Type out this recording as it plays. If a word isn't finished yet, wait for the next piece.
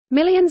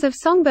Millions of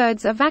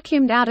songbirds are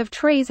vacuumed out of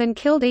trees and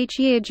killed each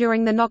year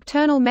during the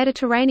nocturnal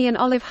Mediterranean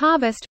olive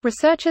harvest,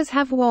 researchers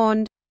have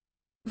warned.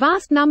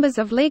 Vast numbers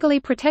of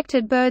legally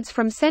protected birds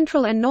from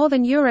Central and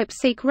Northern Europe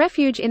seek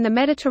refuge in the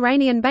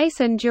Mediterranean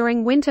basin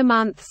during winter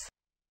months.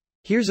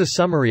 Here's a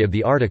summary of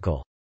the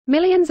article.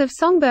 Millions of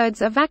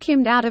songbirds are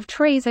vacuumed out of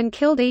trees and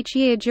killed each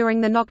year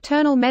during the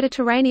nocturnal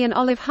Mediterranean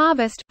olive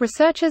harvest,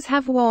 researchers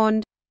have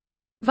warned.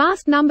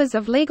 Vast numbers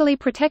of legally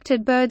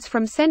protected birds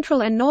from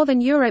Central and Northern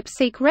Europe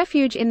seek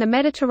refuge in the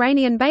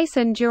Mediterranean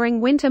basin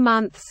during winter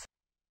months.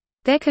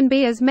 There can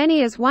be as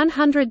many as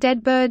 100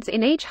 dead birds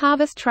in each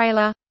harvest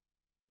trailer.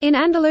 In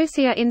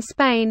Andalusia in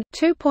Spain,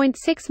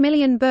 2.6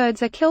 million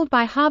birds are killed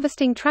by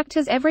harvesting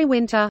tractors every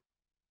winter.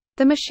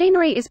 The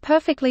machinery is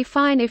perfectly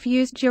fine if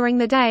used during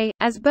the day,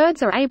 as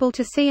birds are able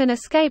to see and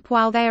escape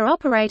while they are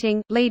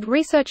operating, lead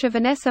researcher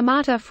Vanessa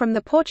Mata from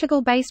the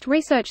Portugal-based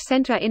Research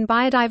Centre in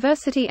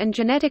Biodiversity and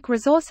Genetic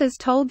Resources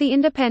told The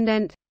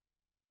Independent.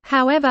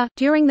 However,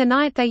 during the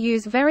night they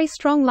use very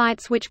strong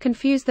lights which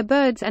confuse the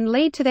birds and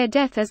lead to their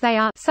death as they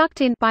are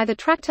sucked in by the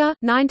tractor.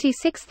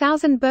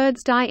 96,000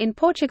 birds die in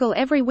Portugal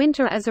every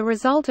winter as a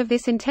result of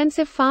this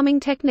intensive farming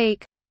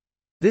technique.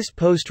 This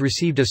post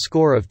received a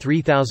score of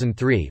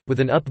 3003, with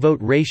an upvote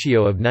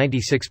ratio of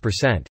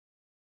 96%.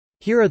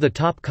 Here are the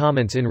top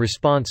comments in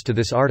response to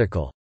this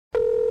article.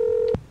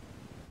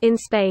 In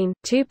Spain,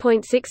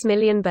 2.6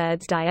 million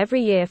birds die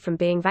every year from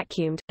being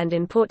vacuumed, and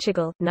in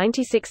Portugal,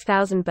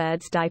 96,000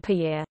 birds die per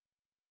year.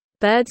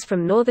 Birds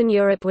from Northern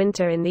Europe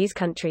winter in these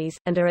countries,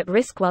 and are at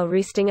risk while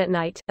roosting at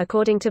night,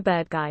 according to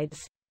bird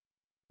guides.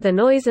 The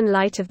noise and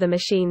light of the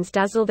machines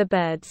dazzle the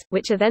birds,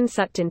 which are then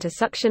sucked into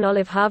suction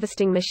olive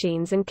harvesting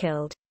machines and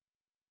killed.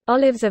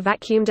 Olives are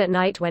vacuumed at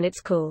night when it's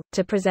cool,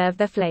 to preserve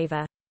their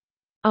flavor.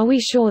 Are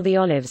we sure the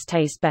olives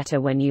taste better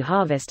when you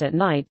harvest at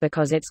night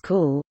because it's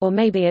cool, or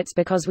maybe it's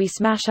because we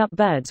smash up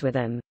birds with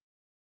them?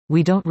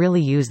 We don't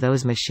really use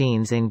those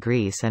machines in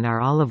Greece and our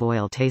olive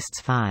oil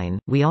tastes fine.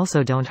 We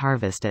also don't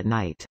harvest at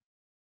night.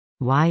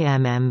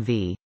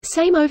 YMMV.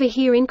 Same over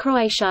here in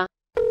Croatia.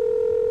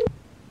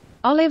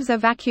 Olives are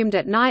vacuumed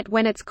at night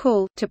when it's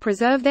cool, to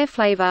preserve their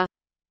flavor.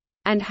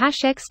 And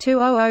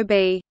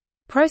 #X200B.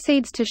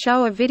 Proceeds to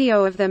show a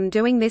video of them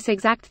doing this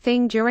exact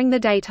thing during the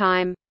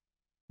daytime.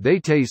 They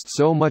taste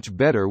so much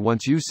better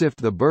once you sift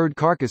the bird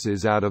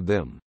carcasses out of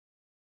them.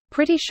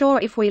 Pretty sure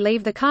if we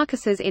leave the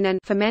carcasses in and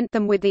ferment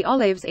them with the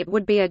olives it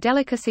would be a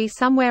delicacy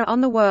somewhere on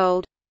the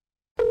world.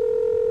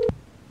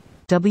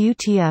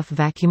 WTF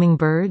vacuuming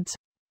birds?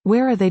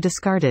 Where are they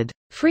discarded?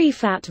 Free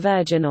fat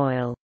virgin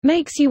oil.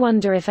 Makes you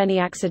wonder if any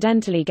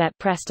accidentally get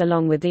pressed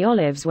along with the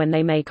olives when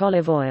they make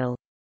olive oil.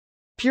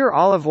 Pure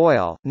olive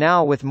oil,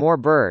 now with more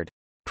bird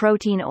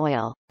protein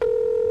oil.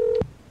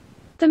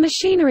 The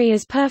machinery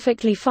is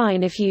perfectly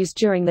fine if used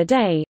during the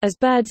day, as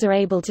birds are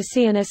able to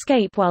see and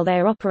escape while they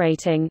are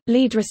operating,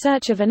 lead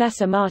researcher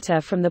Vanessa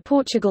Mata from the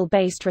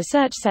Portugal-based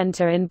Research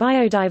Centre in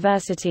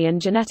Biodiversity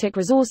and Genetic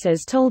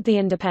Resources told The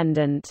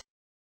Independent.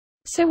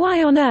 So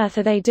why on earth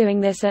are they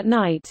doing this at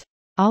night?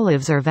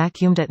 Olives are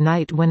vacuumed at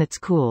night when it's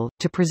cool,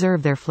 to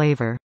preserve their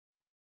flavor.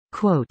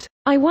 Quote,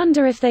 I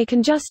wonder if they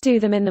can just do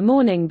them in the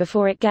morning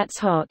before it gets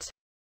hot.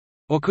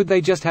 Or could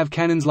they just have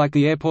cannons like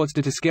the airports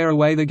do to scare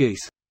away the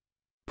geese?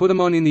 Put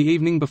them on in the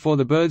evening before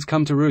the birds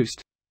come to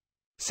roost.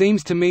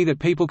 Seems to me that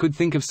people could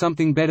think of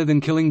something better than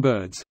killing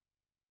birds.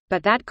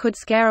 But that could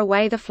scare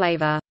away the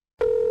flavor.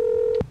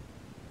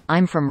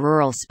 I'm from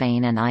rural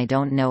Spain and I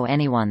don't know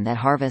anyone that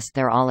harvests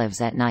their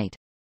olives at night.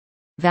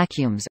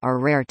 Vacuums are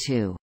rare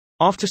too.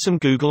 After some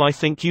Google I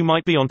think you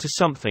might be onto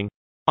something.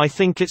 I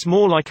think it's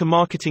more like a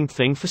marketing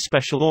thing for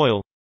special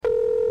oil.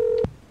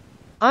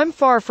 I'm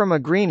far from a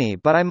greenie,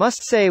 but I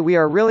must say we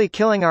are really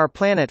killing our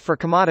planet for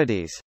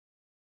commodities.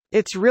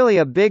 It's really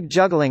a big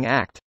juggling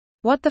act.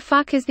 What the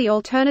fuck is the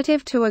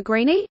alternative to a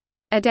greenie?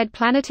 A dead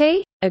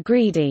planety? A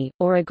greedy,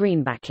 or a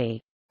greenbackie.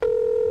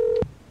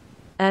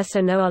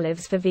 So no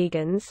olives for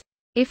vegans?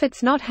 If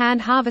it's not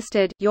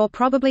hand-harvested, you're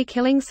probably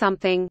killing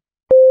something.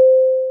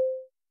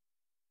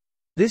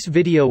 This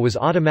video was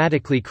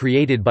automatically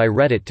created by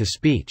Reddit to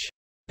speech.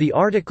 The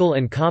article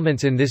and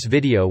comments in this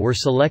video were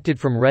selected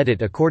from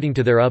Reddit according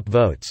to their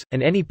upvotes,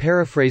 and any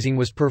paraphrasing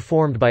was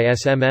performed by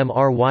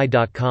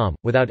smmry.com,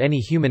 without any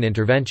human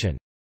intervention.